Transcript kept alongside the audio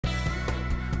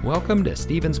Welcome to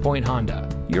Stevens Point Honda,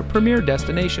 your premier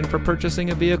destination for purchasing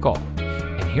a vehicle.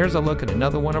 And here's a look at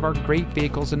another one of our great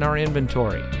vehicles in our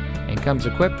inventory, and comes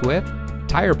equipped with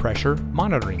tire pressure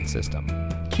monitoring system,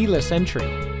 keyless entry,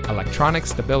 electronic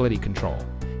stability control,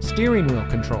 steering wheel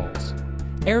controls,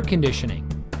 air conditioning,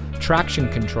 traction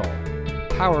control,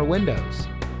 power windows,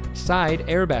 side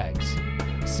airbags,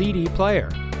 CD player,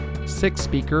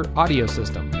 6-speaker audio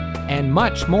system, and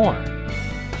much more.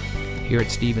 Here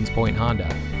at Stevens Point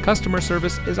Honda, customer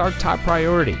service is our top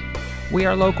priority. We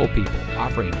are local people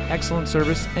offering excellent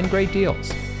service and great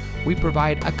deals. We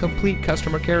provide a complete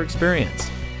customer care experience.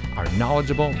 Our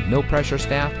knowledgeable, no-pressure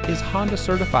staff is Honda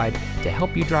certified to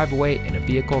help you drive away in a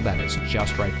vehicle that is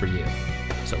just right for you.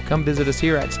 So come visit us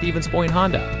here at Stevens Point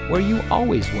Honda, where you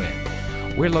always win.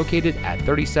 We're located at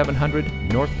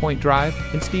 3700 North Point Drive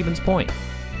in Stevens Point.